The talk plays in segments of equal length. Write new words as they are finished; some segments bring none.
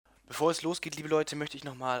Bevor es losgeht, liebe Leute, möchte ich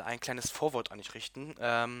nochmal ein kleines Vorwort an euch richten.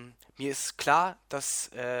 Mir ist klar, dass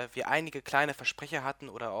wir einige kleine Versprecher hatten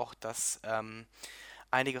oder auch, dass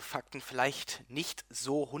einige Fakten vielleicht nicht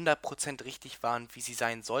so 100% richtig waren, wie sie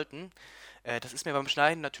sein sollten. Das ist mir beim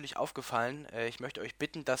Schneiden natürlich aufgefallen. Ich möchte euch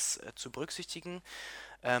bitten, das zu berücksichtigen.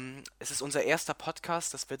 Es ist unser erster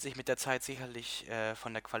Podcast, das wird sich mit der Zeit sicherlich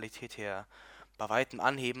von der Qualität her bei weitem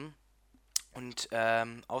anheben. Und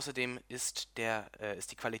außerdem ist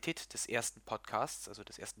die Qualität des ersten Podcasts, also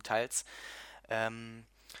des ersten Teils,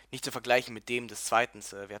 nicht zu vergleichen mit dem des zweiten.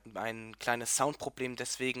 Wir hatten ein kleines Soundproblem,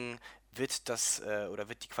 deswegen wird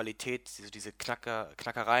die Qualität, diese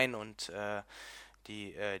Knackereien und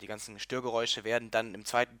die ganzen Störgeräusche werden dann im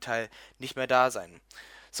zweiten Teil nicht mehr da sein.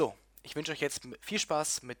 So, ich wünsche euch jetzt viel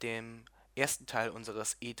Spaß mit dem ersten Teil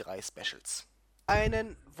unseres E3-Specials.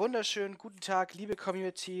 Einen wunderschönen guten Tag, liebe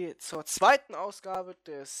Community, zur zweiten Ausgabe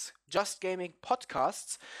des Just Gaming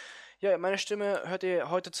Podcasts. Ja, meine Stimme hört ihr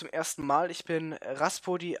heute zum ersten Mal. Ich bin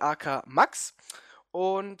Raspody aka Max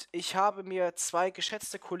und ich habe mir zwei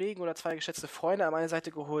geschätzte Kollegen oder zwei geschätzte Freunde an meine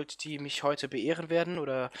Seite geholt, die mich heute beehren werden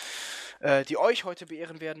oder die euch heute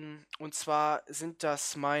beehren werden. Und zwar sind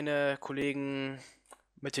das meine Kollegen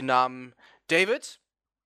mit dem Namen David.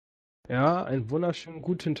 Ja, einen wunderschönen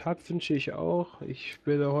guten Tag wünsche ich auch. Ich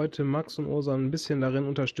werde heute Max und Ozan ein bisschen darin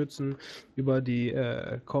unterstützen, über die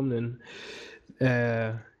kommenden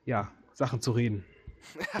Sachen zu reden.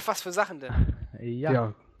 Was für Sachen denn?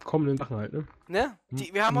 Ja, kommenden Sachen halt, ne? Ne?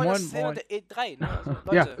 Wir haben heute das Thema der E3, ne? Also,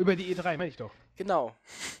 Leute. Ja, über die E3 meine ich doch. Genau.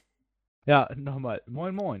 Ja, nochmal.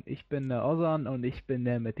 Moin Moin, ich bin der Ozan und ich bin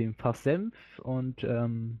der mit dem Fass Senf und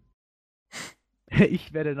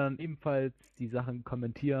ich werde dann ebenfalls die Sachen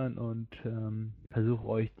kommentieren und versuche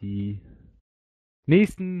euch die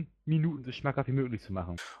nächsten Minuten so schmackhaft wie möglich zu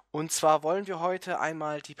machen. Und zwar wollen wir heute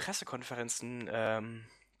einmal die Pressekonferenzen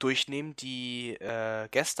durchnehmen, die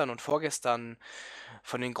gestern und vorgestern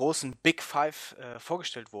von den großen Big Five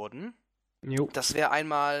vorgestellt wurden. Jo. Das wäre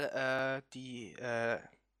einmal die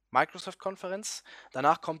Microsoft-Konferenz,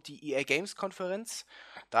 danach kommt die EA Games-Konferenz,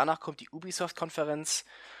 danach kommt die Ubisoft-Konferenz,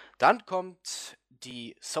 dann kommt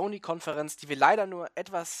die Sony-Konferenz, die wir leider nur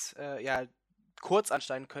etwas kurz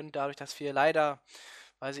anschneiden können, dadurch, dass wir leider,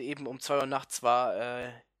 weil sie eben um 2 Uhr nachts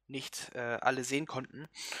war, nicht alle sehen konnten.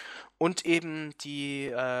 Und eben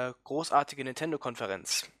die großartige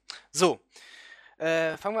Nintendo-Konferenz. So,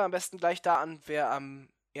 fangen wir am besten gleich da an, wer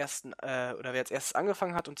als erstes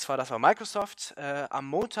angefangen hat, und zwar das war Microsoft. Am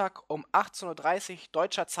Montag um 18:30 Uhr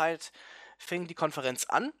deutscher Zeit fing die Konferenz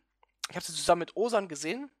an. Ich habe sie zusammen mit Ozan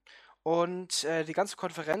gesehen und die ganze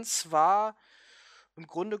Konferenz war im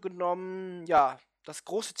Grunde genommen, ja, das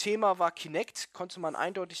große Thema war Kinect, konnte man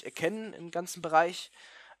eindeutig erkennen im ganzen Bereich.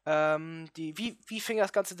 Wie fing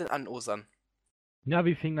das Ganze denn an, Ozan? Ja,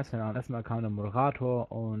 wie fing das denn an? Erstmal kam der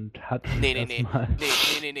Moderator und hat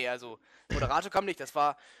Nee, also Moderator kam nicht, das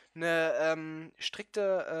war eine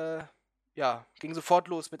strikte, ging sofort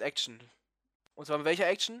los mit Action. Und zwar mit welcher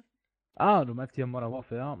Action? Ah, du meinst hier Modern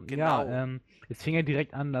Warfare? Genau. Ja, es fing ja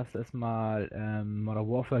direkt an, dass erstmal Modern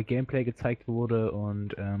Warfare Gameplay gezeigt wurde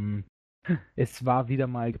und es war wieder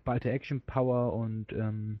mal geballte Action Power und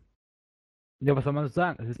ja, was soll man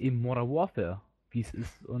sagen? Es ist eben Modern Warfare, wie es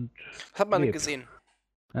ist und Was hat man denn gesehen?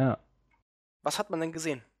 Ja. Was hat man denn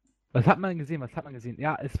gesehen? Was hat man gesehen?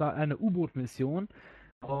 Ja, es war eine U-Boot-Mission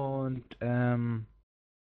und war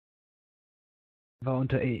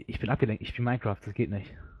unter, ich bin abgelenkt, ich spiele Minecraft, das geht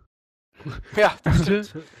nicht. Ja, das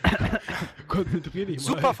stimmt. Konzentrier dich mal.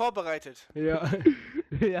 Super vorbereitet. Ja.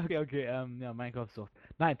 Ja, okay, ja, Minecraft-Sucht.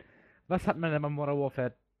 Nein, was hat man denn bei Modern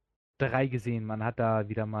Warfare 3 gesehen? Man hat da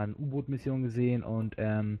wieder mal eine U-Boot-Mission gesehen und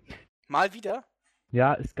Mal wieder?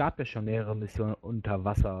 ja, es gab ja schon mehrere Missionen unter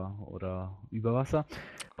Wasser oder über Wasser.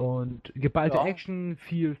 Und geballte Ja. Action,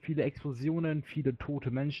 viele Explosionen, viele tote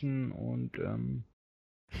Menschen und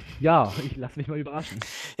ja, ich lasse mich mal überraschen.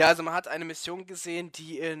 Ja, also man hat eine Mission gesehen,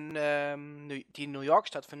 die in New York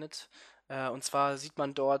stattfindet. Und zwar sieht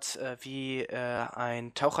man dort, wie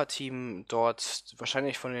ein Taucherteam dort,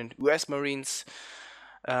 wahrscheinlich von den US Marines,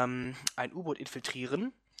 ein U-Boot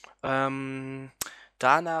infiltrieren.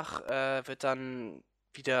 Danach wird dann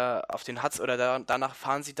wieder auf den Hudson, danach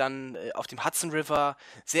fahren sie dann auf dem Hudson River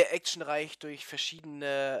sehr actionreich durch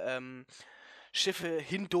verschiedene Schiffe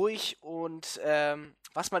hindurch und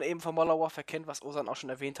was man eben von Modern Warfare kennt, was Ozan auch schon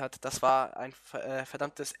erwähnt hat, das war ein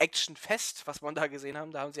verdammtes Actionfest, was man da gesehen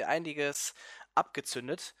haben. Da haben sie einiges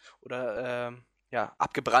abgezündet oder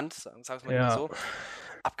abgebrannt, sagen wir es mal lieber so.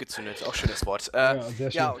 Abgezündet, auch schönes Wort. Ja,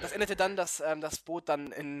 sehr schön. Ja, und das endete dann, dass das Boot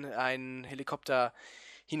dann in einen Helikopter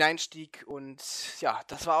hineinstieg und ja,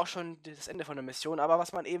 das war auch schon das Ende von der Mission. Aber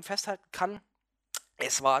was man eben festhalten kann,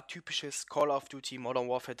 es war typisches Call of Duty Modern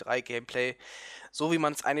Warfare 3 Gameplay, so wie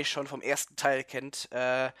man es eigentlich schon vom ersten Teil kennt.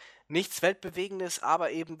 Nichts Weltbewegendes,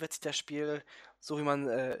 aber eben wird sich das Spiel, so wie man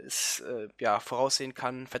es voraussehen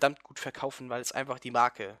kann, verdammt gut verkaufen, weil es einfach die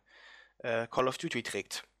Marke Call of Duty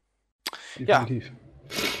trägt. Definitiv. Ja,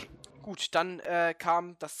 gut, dann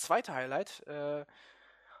kam das zweite Highlight,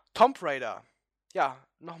 Tomb Raider. Ja,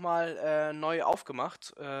 nochmal neu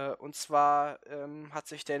aufgemacht. Und zwar hat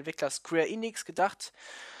sich der Entwickler Square Enix gedacht,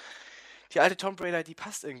 die alte Tomb Raider, die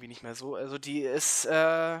passt irgendwie nicht mehr so. Also die ist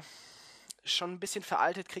schon ein bisschen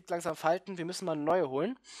veraltet, kriegt langsam Falten. Wir müssen mal eine neue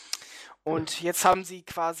holen. Und jetzt haben sie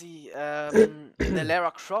quasi eine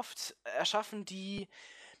Lara Croft erschaffen, die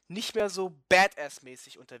nicht mehr so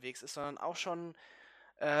Badass-mäßig unterwegs ist, sondern auch schon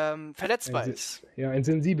verletzbar ist. Ja, ein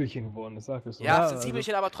Sensibelchen geworden, das sagtest du. Ja,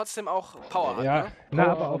 Sensibelchen, aber trotzdem auch Power hat, ne?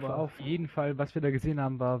 Na, aber auf jeden Fall, was wir da gesehen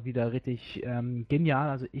haben, war wieder richtig genial.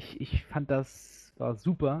 Also ich fand, das war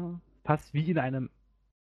super. Passt wie in einem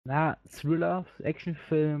Thriller,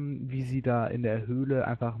 Actionfilm, wie sie da in der Höhle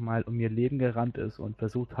einfach mal um ihr Leben gerannt ist und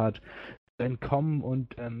versucht hat zu entkommen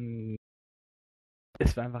und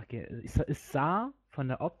es war einfach, es sah von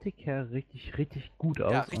der Optik her richtig, richtig gut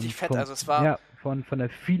aus. Ja, richtig fett, also es war... Ja, von der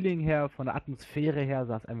Feeling her, von der Atmosphäre her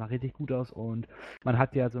sah es einfach richtig gut aus und man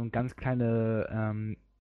hat ja so eine ganz kleine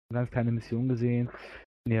Mission gesehen.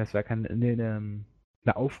 Nee, das war eine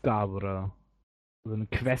Aufgabe oder so eine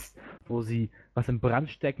Quest, wo sie was in Brand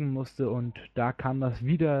stecken musste und da kam das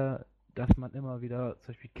wieder, dass man immer wieder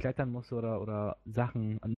zum Beispiel klettern musste oder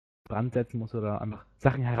Sachen an Brand setzen muss oder einfach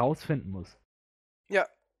Sachen herausfinden muss. Ja,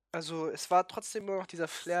 also es war trotzdem immer noch dieser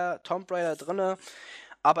Flair Tomb Raider drinne,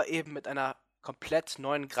 aber eben mit einer komplett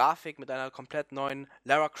neuen Grafik, mit einer komplett neuen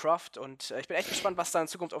Lara Croft und ich bin echt gespannt, was da in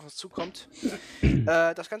Zukunft auf uns zukommt.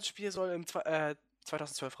 Das ganze Spiel soll im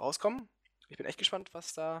 2012 rauskommen. Ich bin echt gespannt,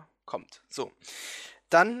 was da kommt. So,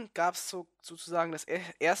 dann gab es sozusagen das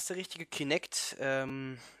erste richtige Kinect,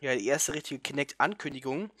 die erste richtige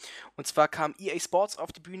Kinect-Ankündigung. Und zwar kam EA Sports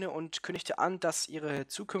auf die Bühne und kündigte an, dass ihre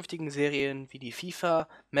zukünftigen Serien wie die FIFA,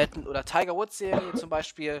 Madden oder Tiger Woods Serie zum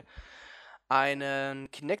Beispiel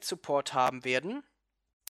einen Kinect-Support haben werden.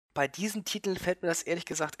 Bei diesen Titeln fällt mir das ehrlich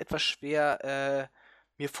gesagt etwas schwer,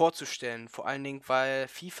 mir vorzustellen. Vor allen Dingen, weil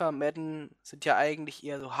FIFA, Madden sind ja eigentlich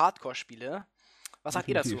eher so Hardcore-Spiele. Was sagt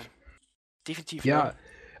ihr dazu? Definitiv, ja. Ne?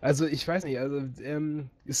 Also ich weiß nicht, also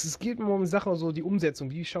es geht immer um Sache, so die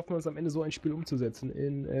Umsetzung. Wie schafft man es am Ende, so ein Spiel umzusetzen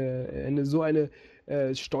in so eine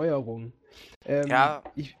Steuerung?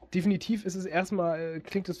 Definitiv ist es erstmal,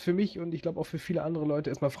 klingt es für mich und ich glaube auch für viele andere Leute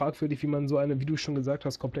erstmal fragwürdig, wie man so eine, wie du schon gesagt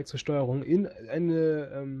hast, komplexe Steuerung in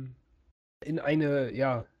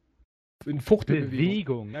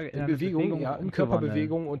Fuchtelbewegung, in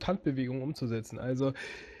Körperbewegung und Handbewegung umzusetzen. Also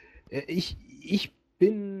ich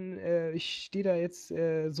stehe da jetzt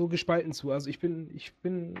so gespalten zu. Also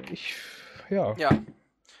Ja.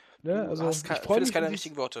 Ne? Also Ich freue mich, keine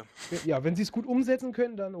richtigen Worte. Ja, wenn sie es gut umsetzen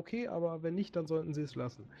können, dann okay, aber wenn nicht, dann sollten sie es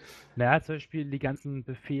lassen. Naja, zum Beispiel die ganzen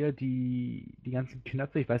Befehle, die ganzen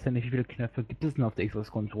Knöpfe, ich weiß ja nicht, wie viele Knöpfe gibt es denn auf der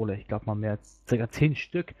Xbox-Controller. Ich glaube mal mehr als ca. 10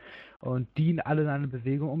 Stück. Und die alle in eine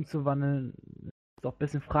Bewegung umzuwandeln, ist doch ein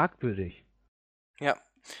bisschen fragwürdig. Ja,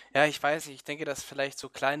 ich weiß nicht. Ich denke, dass vielleicht so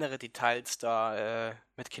kleinere Details da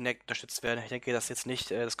mit Kinect unterstützt werden. Ich denke, dass jetzt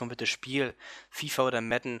nicht das komplette Spiel, FIFA oder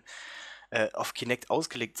Madden, auf Kinect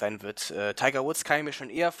ausgelegt sein wird. Tiger Woods kann ich mir schon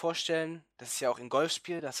eher vorstellen. Das ist ja auch ein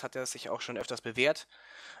Golfspiel. Das hat er sich auch schon öfters bewährt.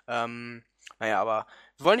 Aber wir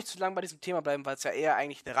wollen nicht zu lange bei diesem Thema bleiben, weil es ja eher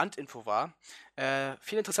eigentlich eine Randinfo war.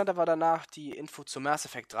 Viel interessanter war danach die Info zu Mass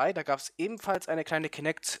Effect 3. Da gab es ebenfalls eine kleine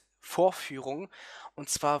Kinect-Vorführung. Und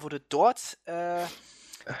zwar wurde dort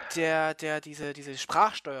diese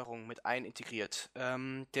Sprachsteuerung mit integriert.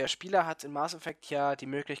 Der Spieler hat in Mass Effect ja die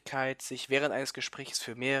Möglichkeit, sich während eines Gesprächs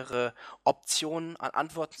für mehrere Optionen an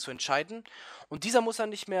Antworten zu entscheiden. Und dieser muss dann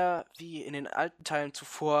nicht mehr, wie in den alten Teilen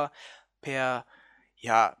zuvor, per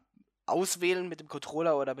auswählen mit dem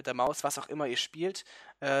Controller oder mit der Maus, was auch immer ihr spielt,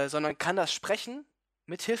 sondern kann das sprechen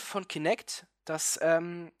mit Hilfe von Kinect. Das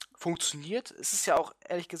funktioniert. Es ist ja auch,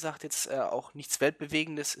 ehrlich gesagt, jetzt auch nichts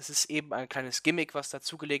Weltbewegendes. Es ist eben ein kleines Gimmick, was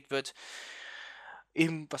dazugelegt wird.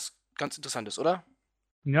 Eben was ganz Interessantes, oder?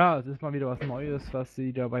 Ja, es ist mal wieder was Neues, was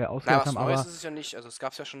sie dabei ausgedacht haben. Was Neues ist es ja nicht. Also es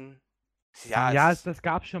gab es ja schon... das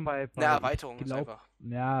gab es schon bei eine Erweiterung ist einfach.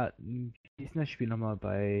 Ja, wie ist denn das Spiel nochmal?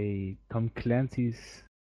 Bei Tom Clancy's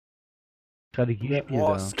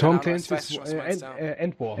Strategiespiel. Tom Clancy's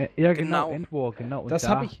End War. Ja, genau, End War, genau. Und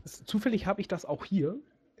zufällig habe ich das auch hier.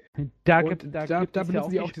 Da Und gibt da es ja benutzen auch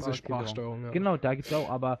die die auch diese Sprachsteuerung. Sprachsteuerung, ja. Genau, da gibt es auch,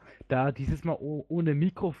 aber da dieses Mal ohne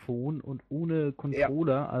Mikrofon und ohne Ja.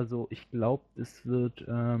 Controller. Also ich glaube, es wird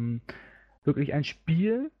wirklich ein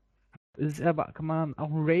Spiel. Es ist aber, kann man auch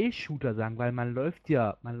ein Rail-Shooter sagen, weil man läuft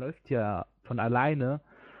ja von alleine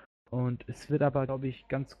und es wird aber, glaube ich,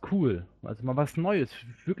 ganz cool. Also mal was Neues,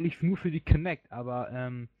 wirklich nur für die Kinect,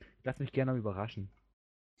 aber lass mich gerne überraschen.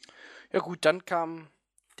 Ja gut, dann kam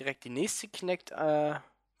direkt die nächste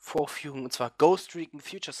Kinect-Vorführung, und zwar Ghost Recon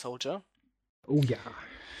Future Soldier. Oh ja.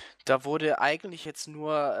 Da wurde eigentlich jetzt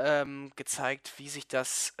nur gezeigt, wie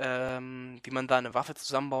man da eine Waffe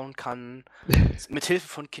zusammenbauen kann, mit Hilfe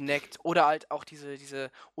von Kinect oder halt auch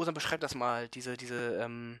Ozan beschreibt das mal,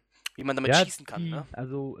 wie man damit Ja, schießen kann, ne?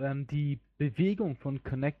 die Bewegung von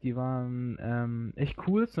Connect, die waren echt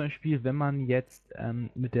cool. Zum Beispiel, wenn man jetzt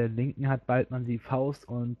mit der linken Hand ballt man die Faust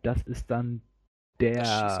und das ist dann Das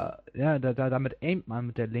Schießen. damit aimt man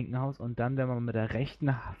mit der linken Faust und dann, wenn man mit der rechten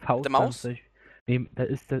Mit der Faust dann Maus? zum Beispiel, nee, das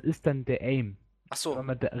ist dann der Aim. Ach Wenn so, man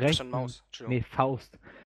mit der ich verstanden rechten, Maus. Entschuldigung. Faust.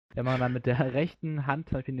 Wenn man dann mit der rechten Hand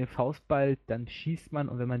zum Beispiel eine Faust ballt, dann schießt man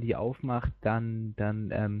und wenn man die aufmacht,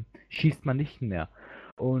 dann schießt man nicht mehr.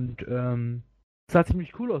 Und das sah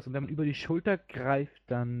ziemlich cool aus. Und wenn man über die Schulter greift,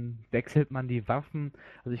 dann wechselt man die Waffen.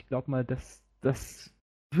 Also ich glaube mal, das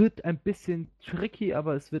wird ein bisschen tricky,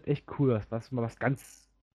 aber es wird echt cool. Was ganz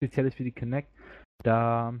Spezielles für die Kinect,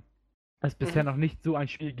 da es bisher Mhm. noch nicht so ein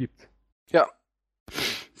Spiel gibt. Ja.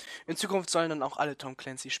 In Zukunft sollen dann auch alle Tom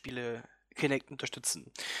Clancy-Spiele Kinect unterstützen.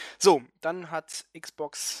 So, dann hat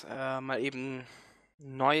Xbox mal eben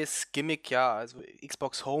ein neues Gimmick, ja, also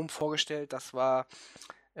Xbox Home vorgestellt. Das war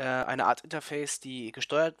eine Art Interface, die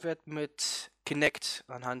gesteuert wird mit Kinect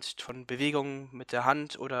anhand von Bewegungen mit der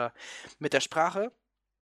Hand oder mit der Sprache.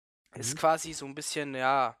 Ist quasi so ein bisschen,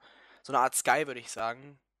 ja, so eine Art Sky, würde ich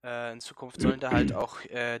sagen. In Zukunft sollen da halt auch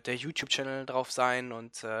der YouTube-Channel drauf sein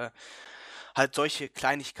und halt solche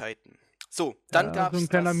Kleinigkeiten. So, dann Ja, so ein gab's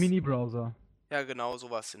kleiner das. Mini-Browser. Ja, genau,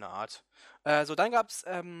 sowas in der Art. Dann gab's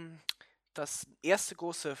das erste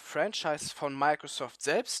große Franchise von Microsoft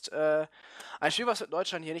selbst. Ein Spiel, was in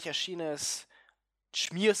Deutschland hier nicht erschienen ist.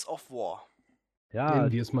 Schmiers of War. Ja,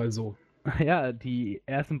 Nennen wir es mal so. ja, die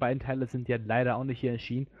ersten beiden Teile sind ja leider auch nicht hier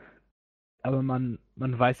erschienen. Aber man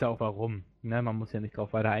weiß ja auch warum. Ne? Man muss ja nicht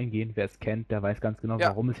drauf weiter eingehen. Wer es kennt, der weiß ganz genau, Ja,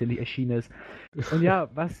 warum es hier nicht erschienen ist. Und ja,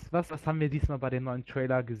 was haben wir diesmal bei dem neuen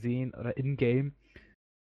Trailer gesehen oder in-game?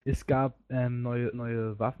 Es gab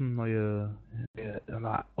neue Waffen, neue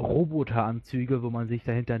Roboteranzüge, wo man sich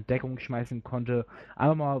dahinter in Deckung schmeißen konnte.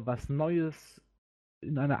 Einfach mal was Neues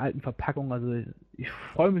in einer alten Verpackung. Also ich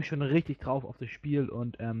freue mich schon richtig drauf auf das Spiel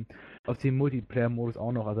und auf den Multiplayer-Modus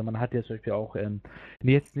auch noch. Also man hat jetzt zum Beispiel auch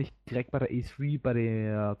jetzt nicht direkt bei der E3, bei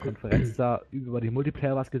der Konferenz da über den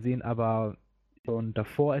Multiplayer was gesehen, aber schon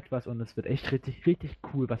davor etwas und es wird echt richtig, richtig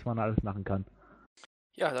cool, was man alles machen kann.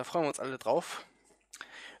 ja, da freuen wir uns alle drauf.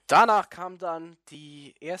 Danach kam dann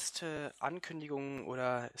die erste Ankündigung,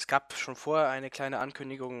 oder es gab schon vorher eine kleine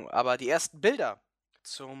Ankündigung, aber die ersten Bilder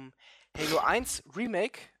zum Halo 1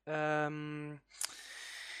 Remake.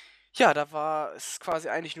 Ja, da war es quasi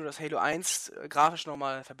eigentlich nur das Halo 1 grafisch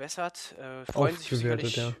nochmal verbessert.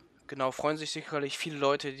 Aufgewertet, ja. Genau, freuen sich sicherlich viele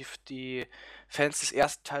Leute, die Fans des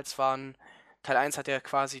ersten Teils waren. Teil 1 hat ja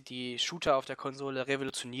quasi die Shooter auf der Konsole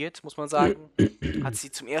revolutioniert, muss man sagen. Hat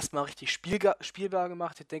sie zum ersten Mal richtig spielbar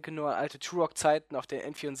gemacht. Ich denke nur an alte Turok-Zeiten auf der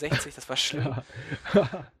N64, das war schlimm.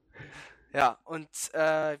 Ja. Ja, und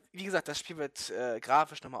wie gesagt, das Spiel wird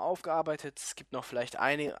grafisch nochmal aufgearbeitet. Es gibt noch vielleicht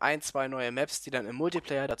zwei neue Maps, die dann im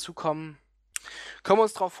Multiplayer dazukommen. Können wir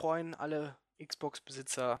uns drauf freuen, alle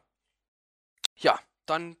Xbox-Besitzer. Ja,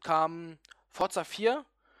 dann kam Forza 4.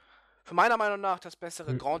 Für meiner Meinung nach das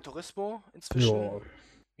bessere Gran Turismo inzwischen.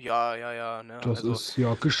 Ja, ne? Das Also, ist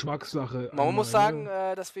ja Geschmackssache. man muss einmal, sagen,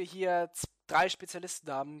 ne? dass wir hier drei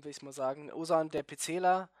Spezialisten haben, will ich mal sagen. Ozan, der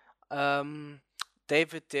PCler,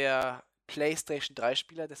 David, der PlayStation 3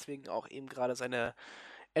 Spieler, deswegen auch eben gerade seine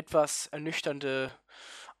etwas ernüchternde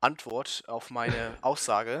Antwort auf meine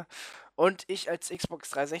Aussage. Und ich als Xbox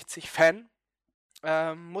 360 Fan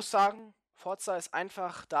muss sagen, Forza ist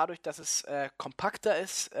einfach dadurch, dass es kompakter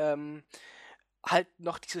ist, halt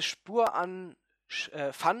noch diese Spur an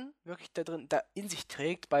Fun wirklich da in sich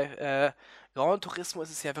trägt. Bei Gran Turismo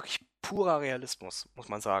ist es ja wirklich purer Realismus, muss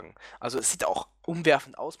man sagen. Also es sieht auch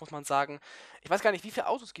umwerfend aus, muss man sagen. Ich weiß gar nicht, wie viele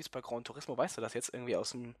Autos gibt es bei Gran Turismo? Weißt du das jetzt irgendwie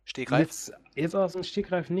aus dem Stegreif? Jetzt aus dem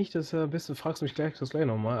Stegreif nicht, fragst du mich gleich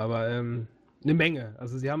nochmal, aber eine Menge.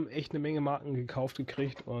 Also sie haben echt eine Menge Marken gekauft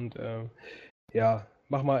gekriegt und ja,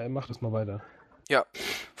 mach das mal weiter. Ja,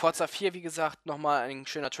 Forza 4, wie gesagt, nochmal ein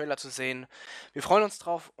schöner Trailer zu sehen. Wir freuen uns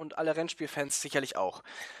drauf und alle Rennspielfans sicherlich auch.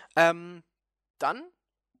 Dann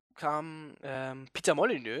kam Peter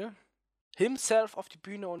Molyneux himself auf die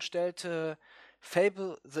Bühne und stellte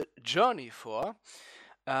Fable The Journey vor.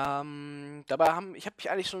 Ich habe mich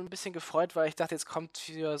eigentlich schon ein bisschen gefreut, weil ich dachte, jetzt kommt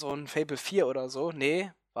wieder so ein Fable 4 oder so.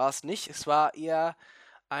 Nee, war es nicht. Es war eher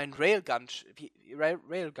ein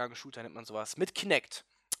Railgun-Shooter, nennt man sowas, mit Kinect.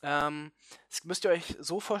 Das müsst ihr euch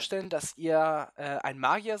so vorstellen, dass ihr ein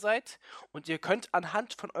Magier seid und ihr könnt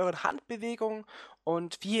anhand von euren Handbewegungen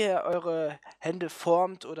und wie ihr eure Hände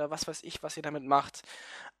formt oder was weiß ich, was ihr damit macht,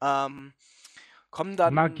 kommen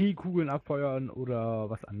dann... Magiekugeln abfeuern oder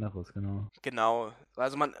was anderes, genau. Genau,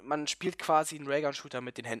 also man spielt quasi einen Railgun-Shooter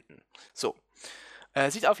mit den Händen. So.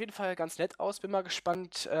 Sieht auf jeden Fall ganz nett aus. Bin mal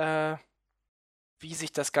gespannt, wie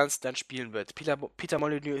sich das Ganze dann spielen wird. Peter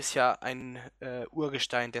Molyneux ist ja ein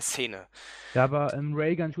Urgestein der Szene. Ja, aber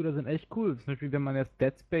Raygun-Shooter sind echt cool. Zum Beispiel, wenn man jetzt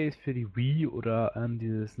Dead Space für die Wii oder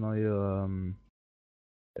dieses neue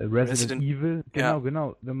Resident Evil,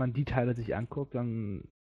 genau, wenn man die Teile sich anguckt, dann,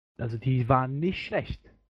 also die waren nicht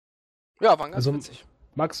schlecht. Ja, waren ganz witzig.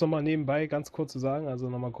 Max, nochmal nebenbei ganz kurz zu sagen, also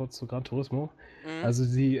nochmal kurz zu Gran Turismo. Also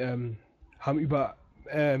sie haben über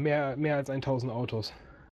mehr als 1000 Autos.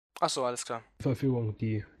 Ach so, alles klar. Zur Verfügung,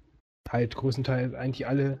 die halt größtenteils eigentlich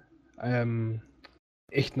alle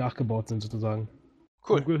echt nachgebaut sind sozusagen.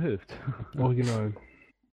 Cool. Google hilft. Original.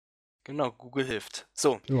 Genau, Google hilft.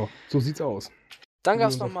 So. Ja, so sieht's aus. Dann gab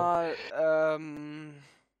es nochmal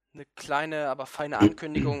eine kleine, aber feine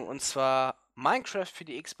Ankündigung, und zwar Minecraft für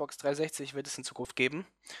die Xbox 360 wird es in Zukunft geben.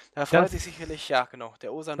 Da freut sich sicherlich, ja genau,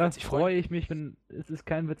 der Ozan wird sich freuen. Da freue ich mich, es ist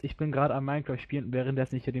kein Witz, ich bin gerade am Minecraft spielen,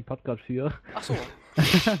 währenddessen ich hier den Podcast führe. Ach so.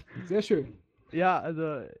 Sehr schön. Ja,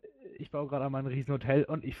 also ich baue gerade an mein Riesenhotel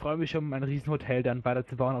und ich freue mich schon, mein Riesenhotel dann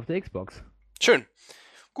weiterzubauen auf der Xbox. Schön.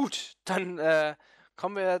 Gut, dann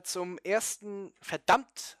kommen wir zum ersten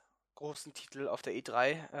verdammt großen Titel auf der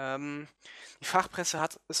E3. Die Fachpresse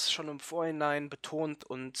hat es schon im Vorhinein betont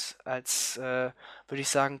und als, würde ich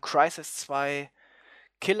sagen, Crysis 2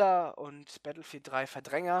 Killer und Battlefield 3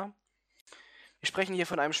 Verdränger. Wir sprechen hier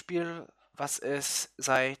von einem Spiel, was es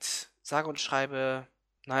seit sage und schreibe,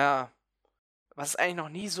 was es eigentlich noch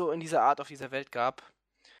nie so in dieser Art auf dieser Welt gab.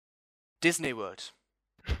 Disney World.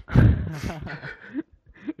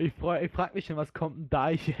 Ich frage mich schon, was kommt denn da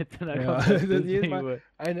jetzt in der jedes Mal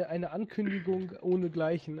eine Ankündigung ohne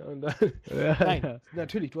Gleichen. Und Nein,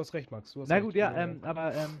 natürlich, du hast recht, Max. Na gut,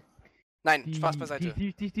 aber nein, Spaß beiseite.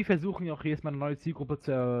 Die versuchen ja auch jedes Mal eine neue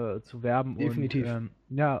Zielgruppe zu werben. Definitiv. Und,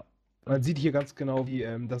 ja. Man sieht hier ganz genau, wie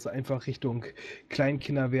das einfach Richtung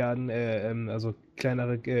Kleinkinder werden, also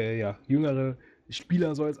kleinere, jüngere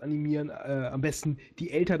Spieler soll es animieren, am besten die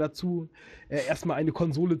Eltern dazu, erstmal eine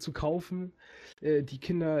Konsole zu kaufen, die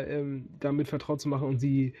Kinder damit vertraut zu machen und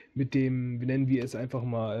sie mit dem, wie nennen wir es einfach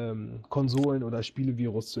mal, Konsolen- oder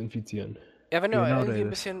Spielevirus zu infizieren. Ja, wenn ihr ein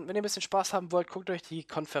bisschen Spaß haben wollt, guckt euch die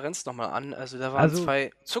Konferenz nochmal an. Also da waren zwei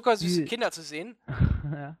zuckersüße Kinder zu sehen,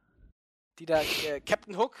 die da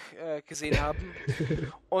Captain Hook gesehen haben.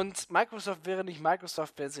 Und Microsoft wäre nicht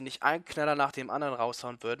Microsoft, wenn sie nicht einen Knaller nach dem anderen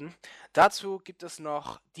raushauen würden. Dazu gibt es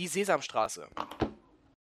noch die Sesamstraße.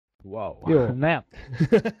 Wow. Naja.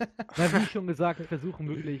 Wie schon gesagt, die versuchen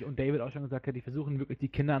wirklich, und David auch schon gesagt hat, die versuchen wirklich die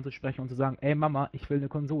Kinder anzusprechen und zu sagen, ey Mama, ich will eine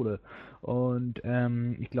Konsole. Und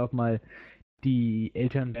ich glaube mal, die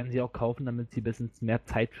Eltern werden sie auch kaufen, damit sie ein bisschen mehr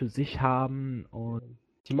Zeit für sich haben. Und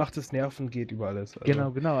die Macht des Nerven geht über alles.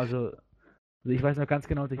 Also. Genau. Also ich weiß noch ganz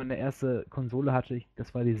genau, als ich meine erste Konsole hatte,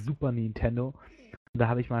 das war die Super Nintendo. Und da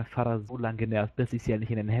habe ich meinen Vater so lange genervt, bis ich sie ja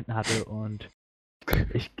nicht in den Händen hatte. Und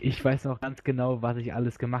ich weiß noch ganz genau, was ich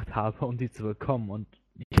alles gemacht habe, um die zu bekommen. Und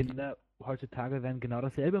die Kinder heutzutage werden genau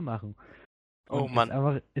dasselbe machen. Und oh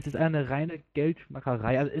Mann. Es ist eine reine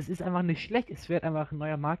Geldmacherei. Also es ist einfach nicht schlecht, es wird einfach ein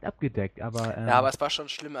neuer Markt abgedeckt. Aber, ja, aber es war schon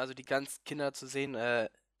schlimm, also die ganzen Kinder zu sehen,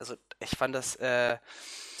 also ich fand das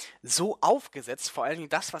so aufgesetzt, vor allen Dingen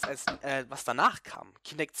das, was danach kam.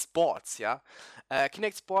 Kinect Sports, ja.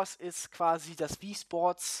 Kinect Sports ist quasi das Wii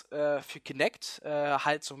Sports für Kinect,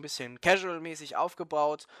 halt so ein bisschen casual-mäßig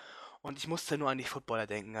aufgebaut und ich musste nur an die Footballer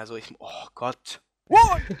denken, also oh Gott. 1,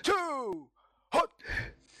 2, hot!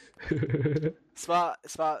 Es war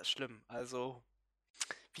schlimm, also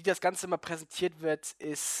wie das Ganze mal präsentiert wird,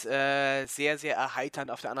 ist sehr, sehr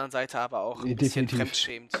erheiternd auf der anderen Seite, aber auch ein bisschen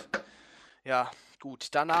fremdschämend. Ja,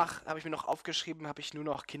 gut. Danach habe ich mir noch aufgeschrieben, habe ich nur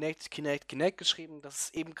noch Kinect geschrieben. Das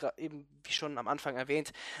ist eben, wie schon am Anfang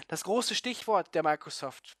erwähnt, das große Stichwort der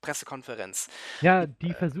Microsoft Pressekonferenz. Ja,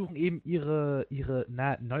 die versuchen eben ihre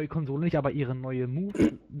neue Konsole nicht, aber ihre neue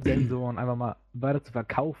Move-Sensoren einfach mal weiter zu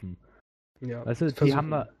verkaufen. Ja, Weißt du, die versuchen. haben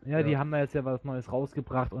da, Ja. die haben da jetzt ja was Neues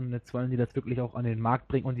rausgebracht und jetzt wollen die das wirklich auch an den Markt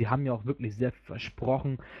bringen und die haben ja auch wirklich sehr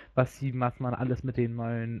versprochen, was man alles mit den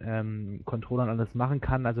neuen Controllern alles machen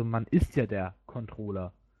kann. Also man ist ja der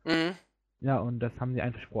Controller. Mhm. Ja, und das haben die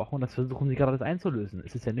einem versprochen und das versuchen sie gerade alles einzulösen.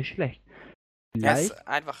 Es ist ja nicht schlecht. Ja, es Vielleicht, ist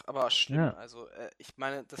einfach aber schlimm. ja, Also, ich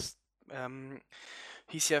meine, das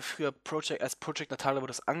hieß ja früher als Project Natale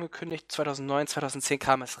wurde es angekündigt. 2009, 2010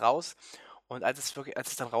 kam es raus. Und als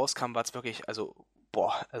es dann rauskam, war es wirklich, also,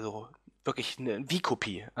 boah, also wirklich eine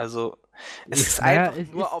Wie-Kopie. Also, es ist naja,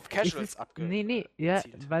 einfach nur auf Casuals nee, ja,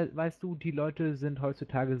 abgezielt. weil, weißt du, die Leute sind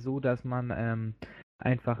heutzutage so, dass man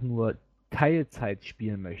einfach nur Teilzeit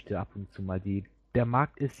spielen möchte, ab und zu mal. Der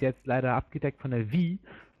Markt ist jetzt leider abgedeckt von der Wii,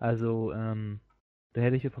 also da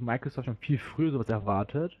hätte ich jetzt von Microsoft schon viel früher sowas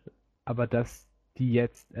erwartet, aber dass die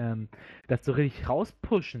jetzt das so richtig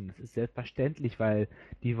rauspushen, das ist selbstverständlich, weil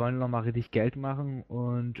die wollen nochmal richtig Geld machen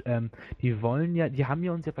und die haben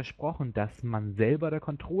ja uns ja versprochen, dass man selber der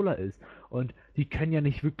Controller ist. Und die können ja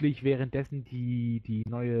nicht wirklich währenddessen die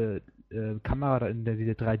neue Kamera,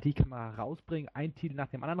 diese 3D-Kamera rausbringen, einen Titel nach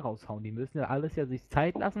dem anderen raushauen. Die müssen ja alles ja sich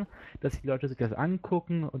Zeit lassen, dass die Leute sich das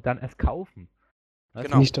angucken und dann erst kaufen. Weißt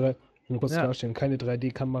Genau. Nicht drei, nur kurz Ja. klarstellen, keine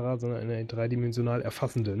 3D-Kamera, sondern eine dreidimensional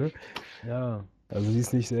erfassende, ne? Ja. Also die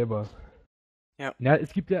ist nicht selber. Ja,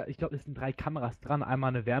 es gibt ja, ich glaube, es sind 3 Kameras dran. Einmal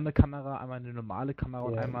eine Wärmekamera, einmal eine normale Kamera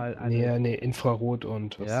und Ja, einmal eine. nee, Infrarot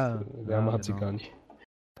und was Ja, Wärme ja, hat sie genau. gar nicht.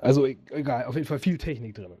 Also egal, auf jeden Fall viel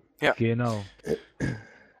Technik drin. Ja. Genau.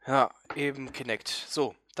 Ja, eben Kinect.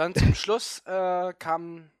 So, dann zum Schluss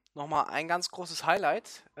kam nochmal ein ganz großes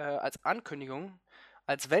Highlight als Ankündigung,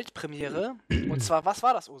 als Weltpremiere. Und zwar, was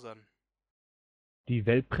war das, Ozan? Die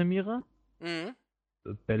Weltpremiere? Mhm.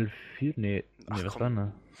 Battlefield? Nee, Ach, was komm. war denn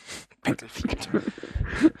da? Battlefield.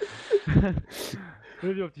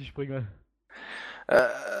 Will ich auf die Sprünge.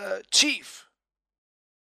 Chief.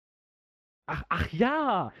 Ach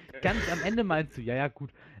ja! Ganz am Ende meinst du. Ja, ja,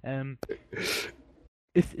 gut.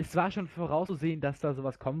 Es war schon vorauszusehen, dass da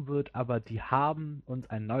sowas kommen wird, aber die haben uns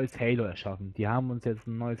ein neues Halo erschaffen. Die haben uns jetzt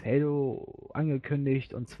ein neues Halo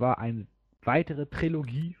angekündigt und zwar eine weitere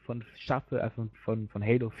Trilogie von von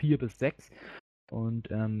Halo 4 bis 6. Und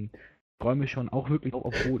freue mich schon auch wirklich drauf,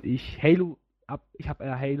 obwohl ich ich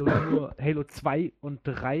habe Halo nur Halo 2 und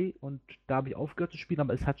 3 und da habe ich aufgehört zu spielen,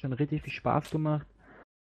 aber es hat schon richtig viel Spaß gemacht.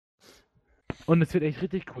 Und es wird echt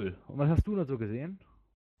richtig cool. Und was hast du da so gesehen?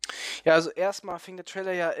 Ja, also erstmal fing der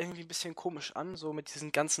Trailer ja irgendwie ein bisschen komisch an, so mit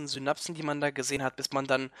diesen ganzen Synapsen, die man da gesehen hat, bis man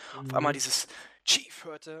dann auf einmal dieses Chief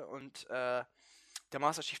hörte und der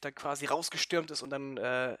Master Chief dann quasi rausgestürmt ist und dann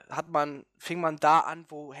fing man da an,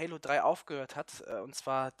 wo Halo 3 aufgehört hat, und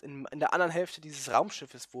zwar in der anderen Hälfte dieses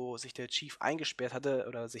Raumschiffes, wo sich der Chief eingesperrt hatte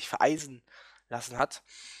oder sich vereisen lassen hat.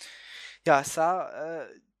 Ja,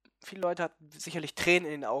 viele Leute hatten sicherlich Tränen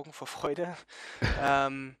in den Augen vor Freude.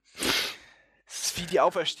 Es ist wie die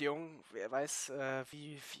Auferstehung. Wer weiß,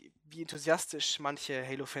 wie enthusiastisch manche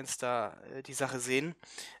Halo-Fans da die Sache sehen.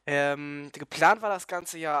 Geplant war das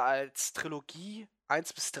Ganze ja als Trilogie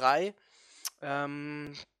 1 bis 3.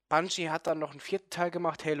 Bungie hat dann noch einen 4. Teil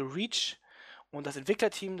gemacht, Halo Reach. Und das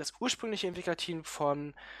ursprüngliche Entwicklerteam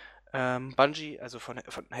von Bungie, also von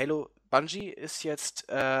Halo Bungie, ist jetzt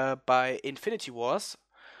bei Infinity Wars.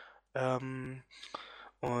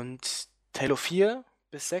 Und Halo 4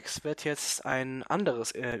 bis 6 wird jetzt ein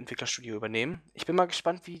anderes Entwicklerstudio übernehmen. Ich bin mal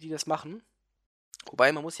gespannt, wie die das machen.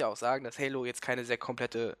 Wobei man muss ja auch sagen, dass Halo jetzt keine sehr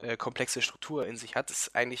komplexe Struktur in sich hat. Es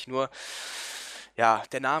ist eigentlich nur ja,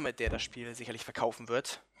 der Name, der das Spiel sicherlich verkaufen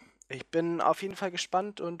wird. Ich bin auf jeden Fall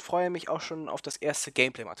gespannt und freue mich auch schon auf das erste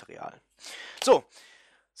Gameplay-Material. So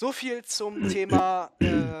viel zum Thema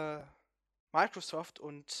Microsoft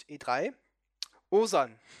und E3.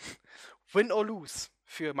 Ozan, win or lose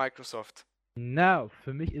für Microsoft? Na,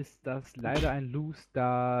 für mich ist das leider ein Lose,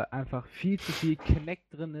 da einfach viel zu viel Kinect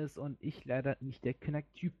drin ist und ich leider nicht der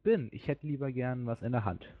Kinect-Typ bin. Ich hätte lieber gern was in der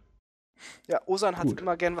Hand. Ja, Ozan hat Gut.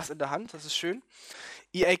 immer gern was in der Hand, das ist schön.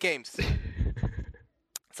 EA Games.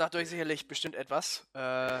 Sagt euch sicherlich bestimmt etwas.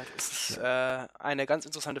 Es ist eine ganz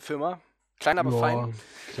interessante Firma. Klein, aber fein.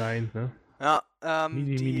 Klein, ne? Ja, die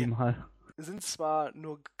Minimal. sind zwar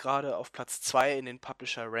nur gerade auf Platz 2 in den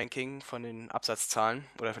Publisher-Ranking von den Absatzzahlen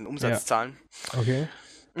oder von den Umsatzzahlen. Okay.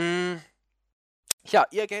 Ja,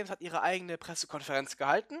 EA Games hat ihre eigene Pressekonferenz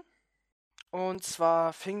gehalten. Und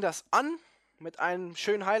zwar fing das an mit einem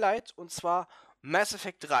schönen Highlight, und zwar Mass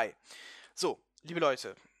Effect 3. So, liebe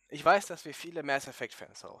Leute, ich weiß, dass wir viele Mass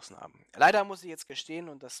Effect-Fans draußen haben. Leider muss ich jetzt gestehen,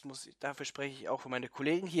 und dafür spreche ich auch für meine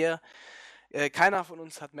Kollegen hier, keiner von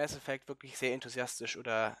uns hat Mass Effect wirklich sehr enthusiastisch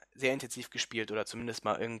oder sehr intensiv gespielt oder zumindest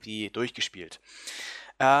mal irgendwie durchgespielt.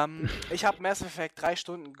 Ich habe Mass Effect 3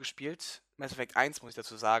 Stunden gespielt, Mass Effect 1 muss ich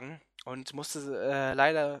dazu sagen, und musste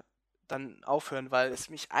leider dann aufhören, weil es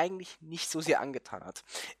mich eigentlich nicht so sehr angetan hat.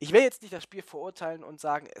 Ich will jetzt nicht das Spiel verurteilen und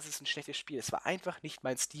sagen, es ist ein schlechtes Spiel. Es war einfach nicht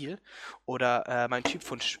mein Stil oder mein Typ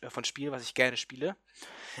von Spiel, was ich gerne spiele.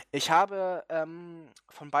 Ich habe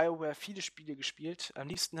von BioWare viele Spiele gespielt. Am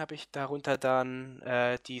liebsten habe ich darunter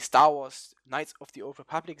dann die Star Wars Knights of the Old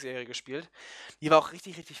Republic Serie gespielt. Die war auch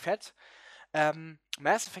richtig, richtig fett.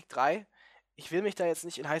 Mass Effect 3, ich will mich da jetzt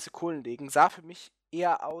nicht in heiße Kohlen legen, sah für mich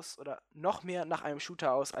eher aus oder noch mehr nach einem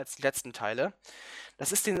Shooter aus als die letzten Teile.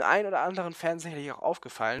 Das ist den ein oder anderen Fan sicherlich auch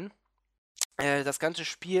aufgefallen. Das ganze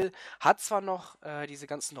Spiel hat zwar noch diese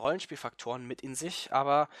ganzen Rollenspielfaktoren mit in sich,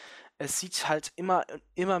 aber es sieht halt immer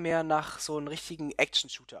mehr nach so einem richtigen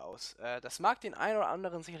Action-Shooter aus. Das mag den einen oder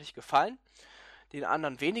anderen sicherlich gefallen, den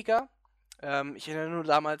anderen weniger. Ich erinnere nur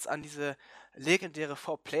damals an diese legendäre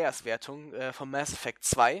 4-Players-Wertung von Mass Effect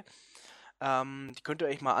 2. Die könnt ihr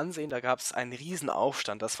euch mal ansehen, da gab es einen riesen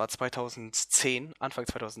Aufstand, das war 2010, Anfang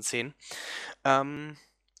 2010.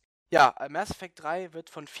 Ja, Mass Effect 3 wird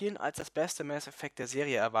von vielen als das beste Mass Effect der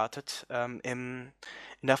Serie erwartet. In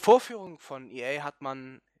der Vorführung von EA hat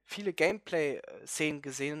man viele Gameplay-Szenen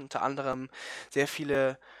gesehen, unter anderem sehr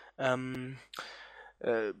viele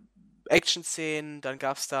Action-Szenen, dann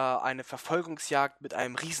gab es da eine Verfolgungsjagd mit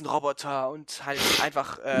einem Riesenroboter und halt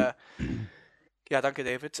einfach, ja, danke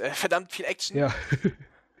David, verdammt viel Action. Ja.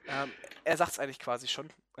 Er sagt es eigentlich quasi schon.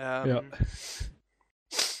 Ja.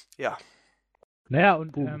 Ja, Naja,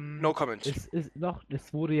 und no comment.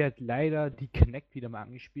 es wurde ja leider die Kinect wieder mal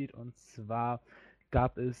angespielt, und zwar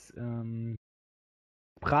gab es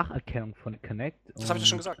Spracherkennung von Kinect. Das habe ich doch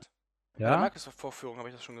schon gesagt. Bei der Ja? Microsoft-Vorführung habe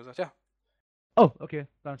ich das schon gesagt, ja. Oh, okay,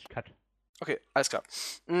 dann ist Cut. Okay, alles klar.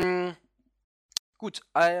 Gut,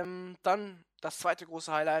 dann das zweite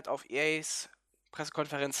große Highlight auf EAs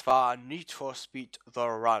Pressekonferenz war Need for Speed The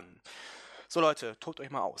Run. So Leute, tobt euch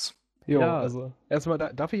mal aus. Jo, Ja. also erstmal,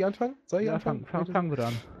 darf ich anfangen? Soll ich Ja, anfangen? fangen wir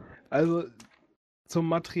an. Also zum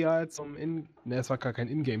Material, es war gar kein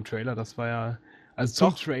Ingame-Trailer, das war ja, also zum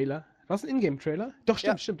Doch. Trailer. Was, ein Ingame-Trailer? Doch,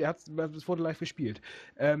 stimmt, das wurde live gespielt.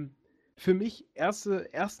 Für mich,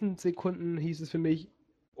 ersten Sekunden hieß es für mich,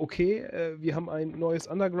 okay, wir haben ein neues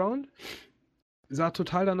Underground. Sah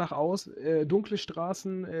total danach aus, dunkle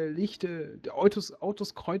Straßen, Licht,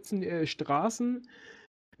 Autos kreuzen Straßen.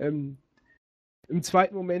 Im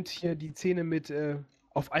zweiten Moment hier die Szene mit,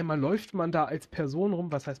 auf einmal läuft man da als Person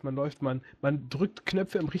rum. Was heißt man läuft? Man drückt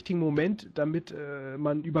Knöpfe im richtigen Moment, damit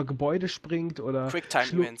man über Gebäude springt oder...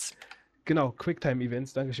 Quicktime-Events. Genau,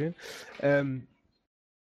 Quicktime-Events, dankeschön.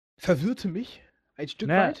 Verwirrte mich ein Stück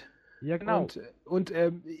weit. Ja, genau. Und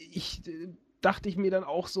ich dachte ich mir dann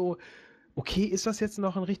auch so, okay, ist das jetzt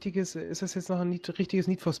noch ein richtiges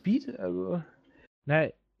Need for Speed? Also...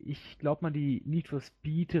 Ich glaube mal, die Need for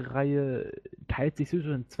Speed-Reihe teilt sich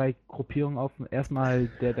sowieso in zwei Gruppierungen auf. Erstmal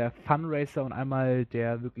der Fun-Racer und einmal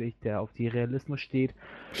der auf die Realismus steht.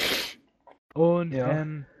 Und Ja.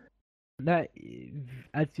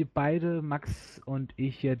 als wir beide, Max und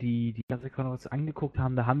ich, ja die Pressekonferenz angeguckt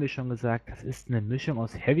haben, da haben wir schon gesagt, das ist eine Mischung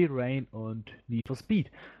aus Heavy Rain und Need for Speed.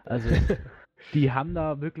 Also die haben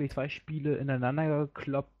da wirklich zwei Spiele ineinander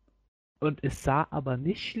gekloppt. Und es sah aber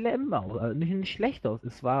nicht schlimm aus, also nicht schlecht aus.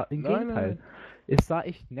 Es war im Gegenteil. Es sah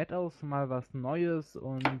echt nett aus, mal was Neues,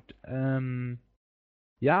 und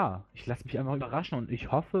ja, ich lasse mich einfach überraschen und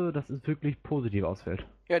ich hoffe, dass es wirklich positiv ausfällt.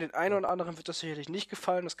 Ja, den einen oder anderen wird das sicherlich nicht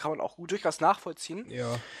gefallen, das kann man auch gut durchaus nachvollziehen.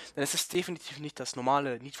 Ja. Denn es ist definitiv nicht das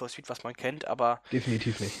normale Need for Speed, was man kennt, aber...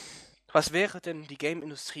 Definitiv nicht. Was wäre denn die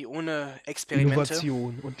Game-Industrie ohne Experimente?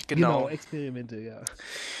 Innovation und genau Experimente, ja.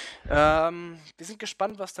 Wir sind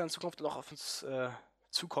gespannt, was da in Zukunft noch auf uns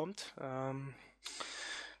zukommt.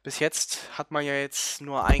 Bis jetzt hat man ja jetzt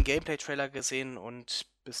nur einen Gameplay-Trailer gesehen und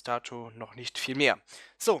bis dato noch nicht viel mehr.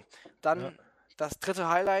 So, dann das dritte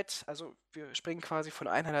Highlight, also wir springen quasi von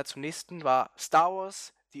einem Highlight zum nächsten, war Star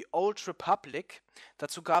Wars The Old Republic.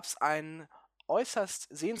 Dazu gab es einen äußerst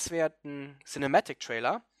sehenswerten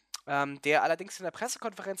Cinematic-Trailer, der allerdings in der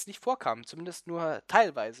Pressekonferenz nicht vorkam, zumindest nur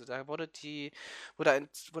teilweise. Da wurde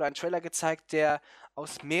ein Trailer gezeigt, der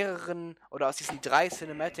aus diesen 3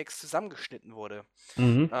 Cinematics zusammengeschnitten wurde.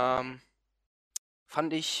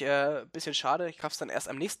 Fand ich ein bisschen schade. Ich habe es dann erst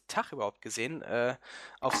am nächsten Tag überhaupt gesehen.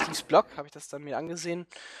 Auf Steves Blog habe ich das dann mir angesehen.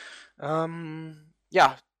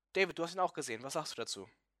 Ja, David, du hast ihn auch gesehen. Was sagst du dazu?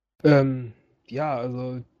 Ja,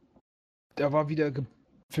 also da war wieder...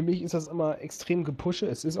 Für mich ist das immer extrem gepushe.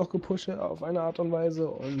 Es ist auch gepushe auf eine Art und Weise.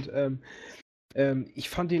 Und ich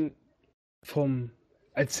fand ihn vom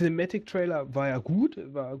als Cinematic-Trailer war gut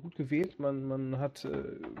gewählt. Man hat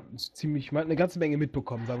man hat eine ganze Menge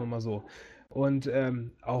mitbekommen, sagen wir mal so. Und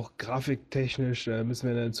auch grafiktechnisch müssen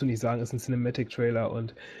wir dazu nicht sagen, ist ein Cinematic-Trailer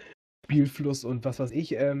und Spielfluss und was weiß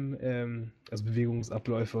ich, also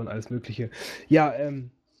Bewegungsabläufe und alles Mögliche. Ja,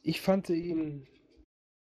 ich fand ihn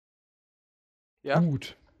Ja?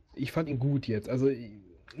 gut. Ich fand ihn gut jetzt. Also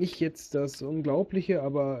nicht jetzt das Unglaubliche,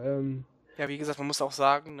 aber Ja, wie gesagt, man muss auch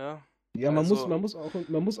sagen, ne? ja, Also, man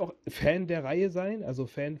muss auch Fan der Reihe sein, also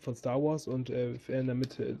Fan von Star Wars und Fan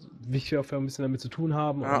damit, wichtig auch ein bisschen damit zu tun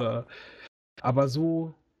haben, ja. oder aber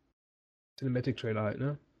so Cinematic Trailer halt,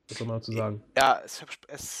 ne? Was soll man dazu sagen? Ja,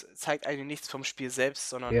 es zeigt eigentlich nichts vom Spiel selbst,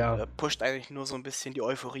 sondern Ja, pusht eigentlich nur so ein bisschen die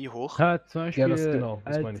Euphorie hoch. Ja, zum ja, das Beispiel, genau,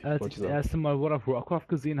 das meine ich, als wollte ich ich das sagen. erste Mal World of Warcraft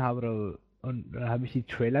gesehen habe, und dann habe ich die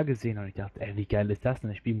Trailer gesehen und ich dachte, ey, wie geil ist das denn?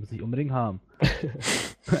 Das Spiel muss ich unbedingt haben.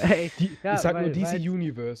 Ey, Ich ja, sag nur weil, DC weil,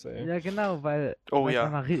 Universe, ey. ja genau, Oh weil es ja.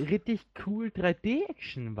 einfach richtig cool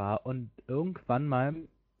 3D-Action war und irgendwann mal,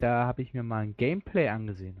 da habe ich mir mal ein Gameplay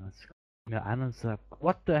angesehen und es guckt mir an und sagt,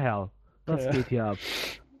 what the hell? Was Ja. geht hier ab?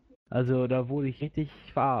 Also da wurde ich richtig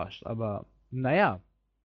verarscht, aber naja.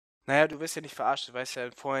 Naja, du wirst ja nicht verarscht, du weißt ja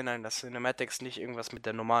im Vorhinein, dass Cinematics nicht irgendwas mit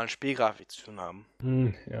der normalen Spielgrafik zu tun haben.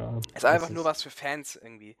 Ja, Es ist einfach nur was für Fans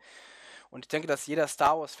irgendwie. Und ich denke, dass jeder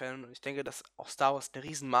Star Wars-Fan, und ich denke, dass auch Star Wars eine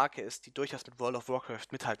Riesenmarke ist, die durchaus mit World of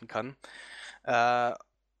Warcraft mithalten kann, da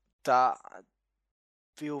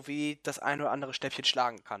WoW das ein oder andere Schnäppchen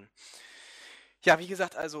schlagen kann. Ja, wie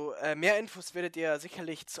gesagt, also mehr Infos werdet ihr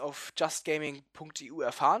sicherlich auf justgaming.eu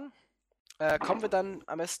erfahren. Kommen wir dann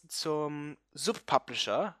am besten zum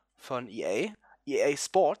Sub-Publisher von EA, EA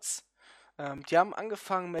Sports. Die haben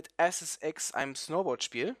angefangen mit SSX, einem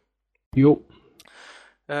Snowboard-Spiel. Jo.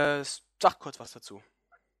 Sag kurz was dazu.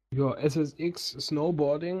 Ja, SSX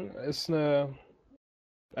Snowboarding ist ein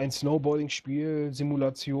Snowboarding-Spiel,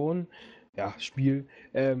 Simulation, ja, Spiel,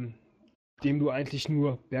 dem du eigentlich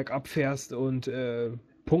nur bergab fährst und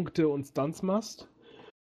Punkte und Stunts machst.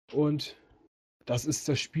 Und das ist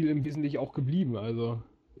das Spiel im Wesentlichen auch geblieben. Also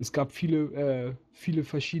es gab viele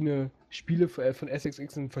verschiedene Spiele von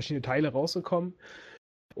SSX, sind verschiedene Teile rausgekommen.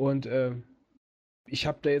 Und ich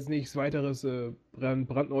habe da jetzt nichts weiteres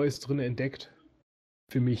brandneues drin entdeckt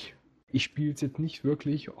für mich. Ich spiele es jetzt nicht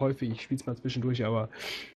wirklich häufig, ich spiele es mal zwischendurch, aber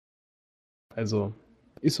also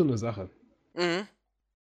ist so eine Sache. Mhm.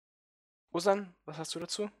 Ozan, was hast du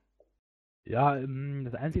dazu? Ja,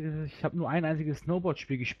 das Einzige, ich habe nur ein einziges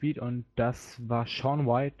Snowboard-Spiel gespielt und das war Shaun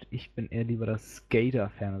White. Ich bin eher lieber das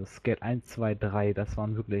Skater-Fan, also Skate 1, 2, 3. Das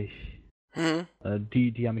waren wirklich, Mhm.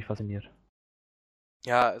 die haben mich fasziniert.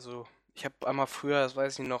 Ja, also ich habe einmal früher, das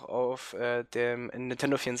weiß ich noch, auf dem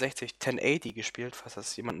Nintendo 64 1080 gespielt, falls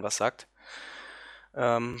das jemandem was sagt.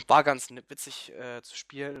 War ganz witzig zu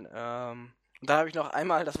spielen. Und dann habe ich noch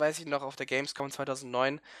einmal, das weiß ich noch, auf der Gamescom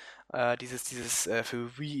 2009, dieses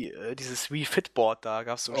für Wii, dieses Wii Fitboard, da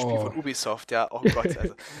gab es so ein Spiel von Ubisoft, ja, oh Gott,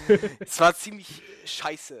 also es war ziemlich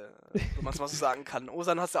scheiße, wenn man es mal so sagen kann.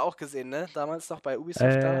 Ozan hast du auch gesehen, ne? Damals noch bei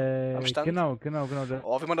Ubisoft da am Stand. Genau.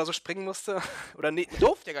 Oh, wie man da so springen musste. Oder nee,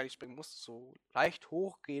 durfte ja gar nicht springen, musste so leicht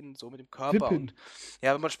hochgehen, so mit dem Körper. Wippen. Und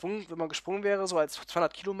ja, wenn man gesprungen wäre, so als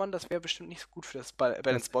 200-Kilo-Mann, das wäre bestimmt nicht so gut für das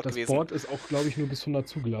Balance-Board Das gewesen. Board ist auch, glaube ich, nur bis 100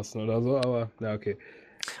 zugelassen oder so, aber ja, okay.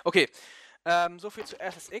 Okay, so viel zu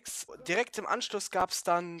SSX. Direkt im Anschluss gab es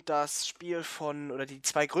dann das Spiel oder die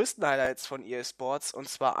zwei größten Highlights von EA Sports, und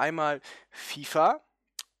zwar einmal FIFA.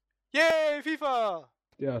 Yay, FIFA!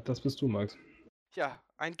 Ja, das bist du, Max. Ja,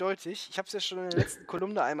 eindeutig. Ich habe es ja schon in der letzten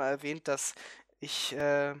Kolumne einmal erwähnt, dass ich,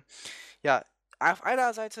 ja, auf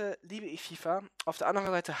einer Seite liebe ich FIFA, auf der anderen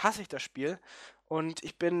Seite hasse ich das Spiel, und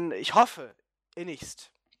ich hoffe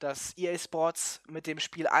innigst, dass EA Sports mit dem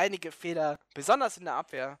Spiel einige Fehler, besonders in der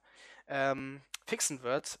Abwehr, fixen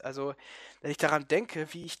wird. Also, wenn ich daran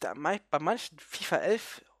denke, wie ich da bei manchen FIFA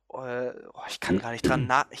 11, ich kann gar nicht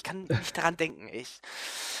ich kann nicht daran denken,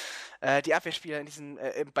 die Abwehrspieler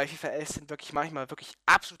bei FIFA 11 sind wirklich manchmal wirklich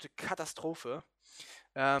absolute Katastrophe.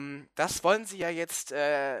 Das wollen sie ja jetzt,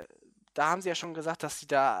 da haben sie ja schon gesagt, dass sie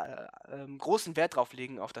da großen Wert drauf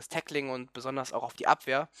legen, auf das Tackling und besonders auch auf die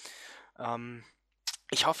Abwehr.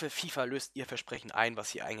 Ich hoffe, FIFA löst ihr Versprechen ein, was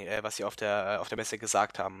sie auf der Messe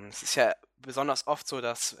gesagt haben. Es ist ja besonders oft so,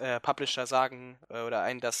 dass Publisher sagen oder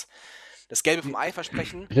einen das Gelbe vom Ei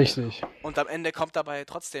versprechen. Richtig. Und am Ende kommt dabei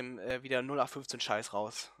trotzdem wieder 0815 Scheiß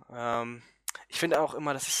raus. Ich finde auch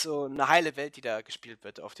immer, das ist so eine heile Welt, die da gespielt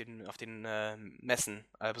wird auf den Messen.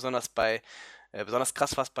 Besonders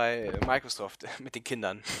krass fast bei Microsoft mit den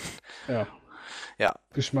Kindern. Ja. Ja.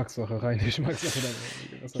 Geschmackssache, rein Geschmackssache,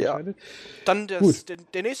 dann, was man Ja. entscheidet. Dann Gut.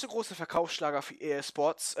 der nächste große Verkaufsschlager für EA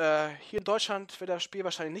Sports. Hier in Deutschland wird das Spiel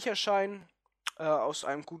wahrscheinlich nicht erscheinen. Aus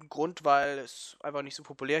einem guten Grund, weil es einfach nicht so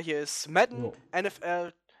populär hier ist. Madden Jo.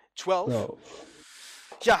 NFL 12.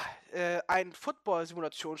 Ja. Ja, ein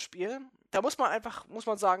Football-Simulationsspiel. Da muss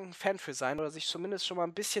man sagen, Fan für sein oder sich zumindest schon mal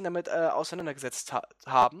ein bisschen damit auseinandergesetzt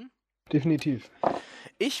haben. Definitiv.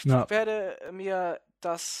 Ich Ja. werde mir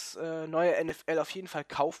das neue NFL auf jeden Fall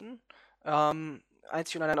kaufen.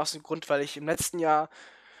 Einzig und allein aus dem Grund, weil ich im letzten Jahr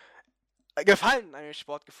Gefallen an dem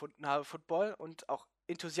Sport gefunden habe, Football, und auch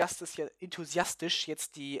enthusiastisch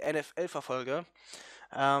jetzt die NFL verfolge.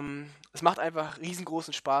 Es macht einfach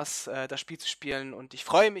riesengroßen Spaß, das Spiel zu spielen, und ich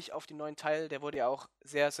freue mich auf den neuen Teil. Der wurde ja auch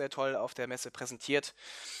sehr, sehr toll auf der Messe präsentiert.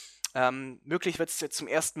 Möglich wird es jetzt zum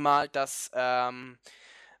ersten Mal, dass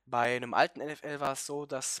bei einem alten NFL war es so,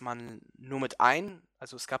 dass man nur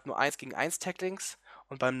also es gab nur 1 gegen 1 Tacklings,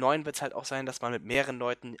 und beim neuen wird es halt auch sein, dass man mit mehreren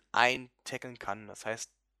Leuten tackeln kann. Das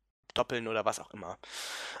heißt, doppeln oder was auch immer.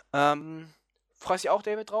 Freust du dich auch,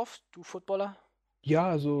 David, drauf, du Footballer? Ja,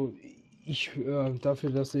 also ich dafür,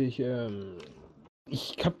 dass ich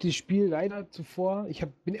habe das Spiel leider zuvor,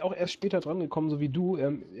 bin auch erst später dran gekommen, so wie du,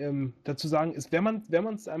 dazu sagen ist, wenn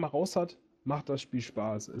man es einmal raus hat, macht das Spiel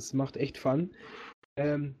Spaß. Es macht echt Fun.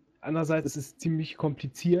 Andererseits ist es ziemlich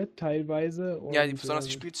kompliziert teilweise. Ja, Und, besonders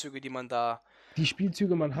die Spielzüge, die man da... Die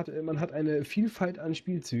Spielzüge, man hat eine Vielfalt an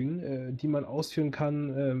Spielzügen, die man ausführen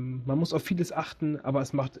kann. Man muss auf vieles achten, aber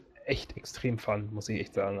es macht echt extrem Fun, muss ich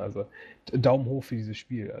echt sagen. Also Daumen hoch für dieses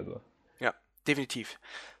Spiel. Also. Ja, definitiv.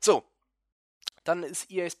 So, dann ist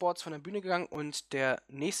EA Sports von der Bühne gegangen und der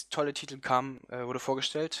nächste tolle Titel wurde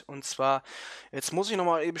vorgestellt. Und zwar, jetzt muss ich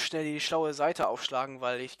nochmal eben schnell die schlaue Seite aufschlagen,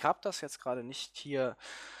 weil ich habe das jetzt gerade nicht hier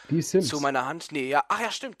Die Sims. zu meiner Hand. Nee, ja, ach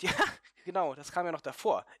ja, stimmt, ja, genau, das kam ja noch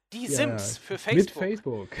davor. Die Ja, Sims für Mit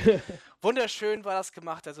Facebook. Facebook. Wunderschön war das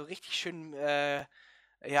gemacht, also richtig schön,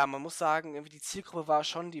 ja, man muss sagen, irgendwie die Zielgruppe war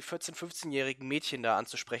schon, die 14-, 15-jährigen Mädchen da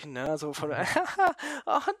anzusprechen, ne? Also von, und dann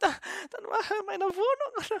war er in meiner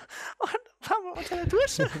Wohnung und waren wir unter der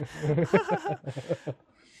Dusche.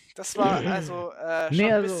 Das war also schon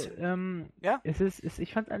Nee, ein also, bisschen, ja?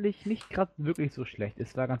 ich fand es eigentlich nicht gerade wirklich so schlecht.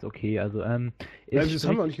 Es war ganz okay. Also, Ja, das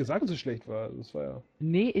haben wir auch nicht gesagt, dass es schlecht war. Das war ja.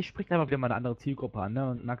 Nee, ich spreche einfach wieder mal eine andere Zielgruppe an,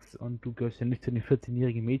 ne? Und Max, und du gehörst ja nicht zu den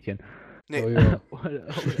 14-jährigen Mädchen. Nee. Oh, ja.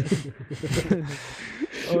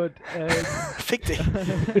 Und, Fick dich.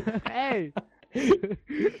 hey!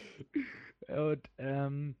 Und,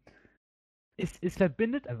 es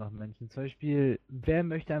verbindet einfach Menschen. Zum Beispiel, wer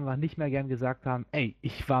möchte einfach nicht mehr gern gesagt haben, ey,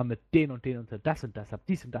 ich war mit den und das und das, hab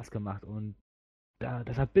dies und das gemacht, und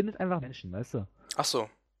das verbindet einfach Menschen, weißt du? Ach so.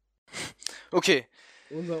 Okay.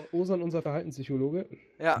 Ozan, unser Verhaltenspsychologe.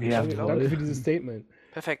 Ja, Ja, ich Danke für dieses Statement.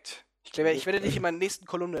 Perfekt. Ich glaube, ich werde dich in meiner nächsten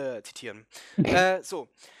Kolumne zitieren. So,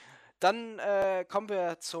 dann kommen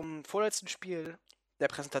wir zum vorletzten Spiel der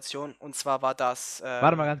Präsentation. Und zwar war das...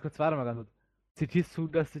 Warte mal ganz kurz. Zitierst du,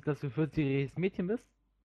 dass du 40-jähriges Mädchen bist?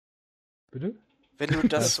 Bitte? Wenn du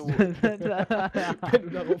das so... Wenn du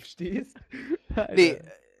darauf stehst. Nee,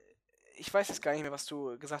 ich weiß jetzt gar nicht mehr, was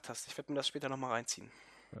du gesagt hast. Ich werde mir das später nochmal reinziehen.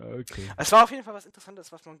 Okay. Es war auf jeden Fall was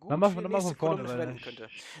Interessantes, was man gut Dann mach für die von nächste vorne, Kolumne weil verwenden ich könnte.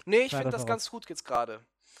 Nee, ich schneide finde das das mal ganz gut jetzt gerade.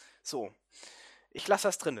 So, ich lasse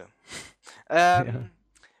das drinne.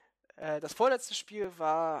 Das vorletzte Spiel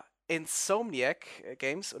war Insomniac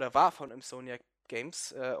Games, oder war von Insomniac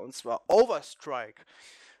Games, und zwar Overstrike.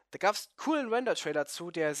 Da gab es einen coolen Render-Trailer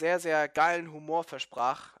zu, der sehr, sehr geilen Humor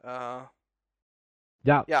versprach. Ja,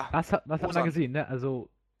 Ja, was hat man Ozan. gesehen, ne?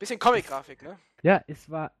 Also, Bisschen Comic-Grafik, ne? ja, es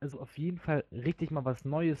war also auf jeden Fall richtig mal was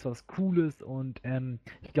Neues, was Cooles, und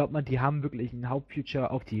ich glaube die haben wirklich ein Hauptfeature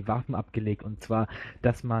auf die Waffen abgelegt, und zwar,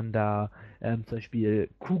 dass man da zum Beispiel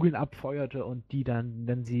Kugeln abfeuerte und die dann,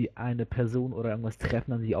 wenn sie eine Person oder irgendwas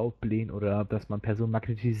treffen, dann sie aufblähen, oder dass man Personen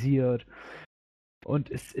magnetisiert, und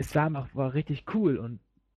es war richtig cool, und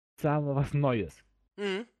es war mal was Neues.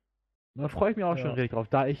 Mhm. Da freue ich mich auch Ja. schon richtig drauf,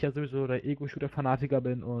 da ich ja sowieso der Ego-Shooter-Fanatiker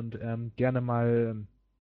bin und gerne mal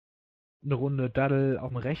eine Runde Daddel auf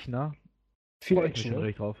dem Rechner. Viel Freue ich mich Action, schon ne?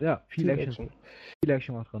 richtig drauf. Ja, viel Action. Viel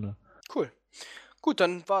Action war drin. Cool. Gut,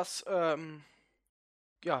 dann war's,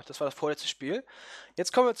 ja, das war das vorletzte Spiel.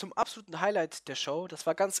 Jetzt kommen wir zum absoluten Highlight der Show. Das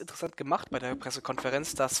war ganz interessant gemacht bei der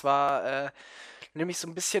Pressekonferenz. Das war, nämlich so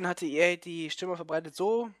ein bisschen hatte EA die Stimme verbreitet,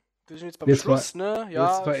 so, wir sind jetzt beim Schluss, ne?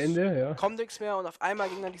 Ja, Jetzt war Ende, ja. kommt nichts mehr, und auf einmal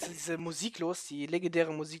ging dann diese Musik los, die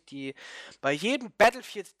legendäre Musik, die bei jedem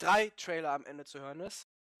Battlefield 3 Trailer am Ende zu hören ist.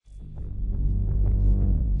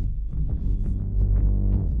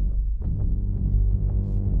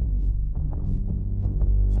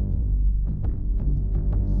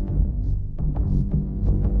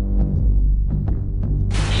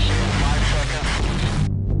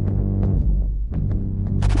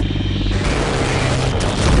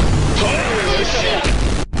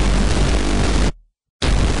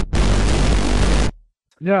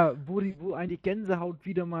 Ja, wo die Gänsehaut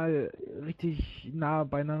wieder mal richtig nah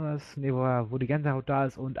beieinander ist, nee, wo die Gänsehaut da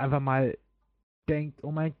ist und einfach mal denkt,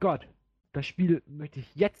 oh mein Gott, das Spiel möchte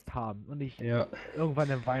ich jetzt haben und nicht Ja. irgendwann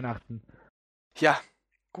in Weihnachten. Ja,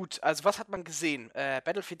 gut, also was hat man gesehen?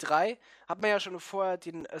 Battlefield 3 hat man ja schon vorher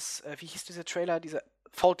wie hieß dieser Trailer? Dieser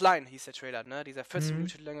Fault Line hieß der Trailer, ne? Dieser 14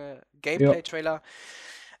 Minuten lange Gameplay-Trailer.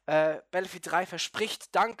 Battlefield 3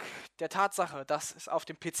 verspricht dank der Tatsache, dass es auf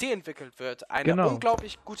dem PC entwickelt wird, eine Genau.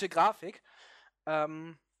 unglaublich gute Grafik.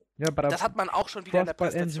 Ja, bei der Das hat man auch schon wieder in der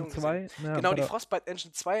Frostbite Präsentation Engine 2. gesehen. Ja, Genau, bei die der, Frostbite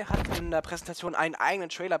Engine 2 hat in der Präsentation einen eigenen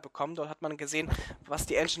Trailer bekommen. Dort hat man gesehen, was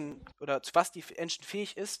die Engine oder zu was die Engine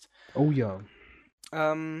fähig ist. Oh ja,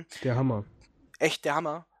 Ähm, der Hammer. echt der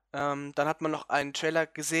Hammer. Dann hat man noch einen Trailer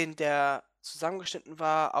gesehen, der zusammengeschnitten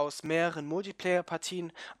war aus mehreren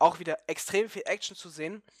Multiplayer-Partien. Auch wieder extrem viel Action zu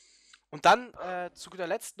sehen. Und dann zu guter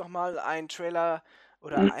Letzt nochmal ein Trailer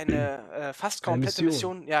oder eine fast Eine komplette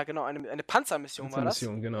Mission. Mission. Ja, genau, eine Panzermission war das.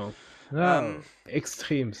 Mission, genau. ja,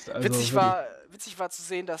 Extremst. Also Witzig wirklich. war zu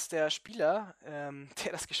sehen, dass der Spieler,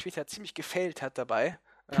 der das gespielt hat, ziemlich gefailt hat dabei.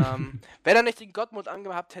 Wenn er nicht den Gottmod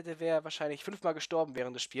angehabt hätte, wäre er wahrscheinlich 5-mal gestorben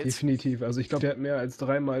während des Spiels. Definitiv. Also ich glaube, der hat mehr als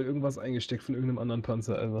 3-mal irgendwas eingesteckt von irgendeinem anderen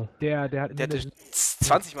Panzer. Also. der hat Der hatte mindestens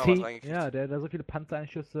 20 Mal was 10 reingekriegt. Ja, der hat da so viele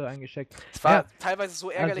Panzereinschüsse eingesteckt. Es war Ja, teilweise so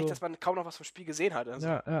ärgerlich, also- dass man kaum noch was vom Spiel gesehen hat. Also.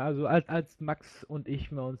 Ja, also als Max und ich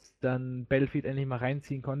wir uns dann Battlefield endlich mal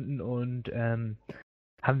reinziehen konnten und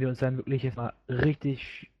haben wir uns dann wirklich jetzt mal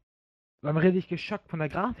waren wir richtig geschockt von der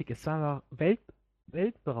Grafik. Es war einfach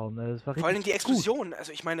weltberaubend. Das war Vor allem richtig die gut. Explosionen.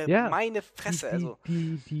 Also ich meine, Ja, meine Fresse. Also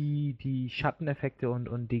die Schatteneffekte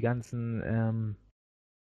und die ganzen,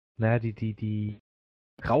 die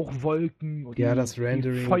Rauchwolken und Ja, die, das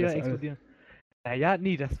Rendering, die Feuer das explodieren. Naja,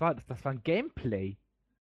 nee, das war ein Gameplay.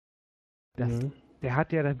 Der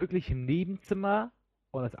hat ja dann wirklich im Nebenzimmer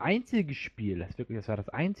und das einzige Spiel, das war das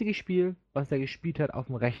einzige Spiel, was er gespielt hat auf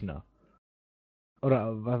dem Rechner.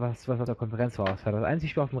 Oder was auf der Konferenz war. Das war das einzige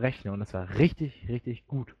Spiel auf dem Rechner und das war richtig, richtig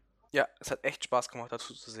gut. ja, es hat echt Spaß gemacht,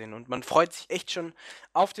 dazu zu sehen. Und man freut sich echt schon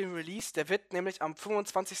auf den Release. Der wird nämlich am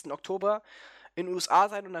 25. Oktober in den USA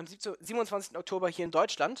sein und am 27. Oktober hier in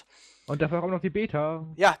Deutschland. Und dafür kommt noch die Beta.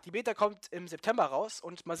 Ja, die Beta kommt im September raus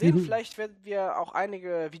und mal sehen, Juhu. vielleicht werden wir auch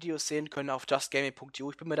einige Videos sehen können auf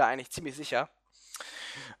justgaming.eu. Ich bin mir da eigentlich ziemlich sicher.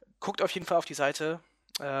 Guckt auf jeden Fall auf die Seite.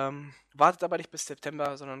 Wartet aber nicht bis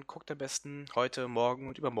September, sondern guckt am besten heute, morgen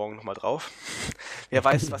und übermorgen nochmal drauf. Wer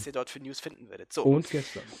weiß, was ihr dort für News finden werdet. So, Und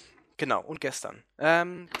gestern. genau, und gestern.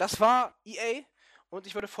 Das war EA und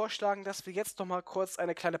ich würde vorschlagen, dass wir jetzt nochmal kurz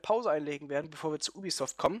eine kleine Pause einlegen werden, bevor wir zu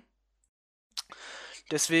Ubisoft kommen.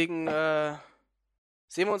 Deswegen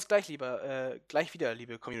sehen wir uns gleich wieder,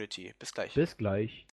 liebe Community. Bis gleich. Bis gleich.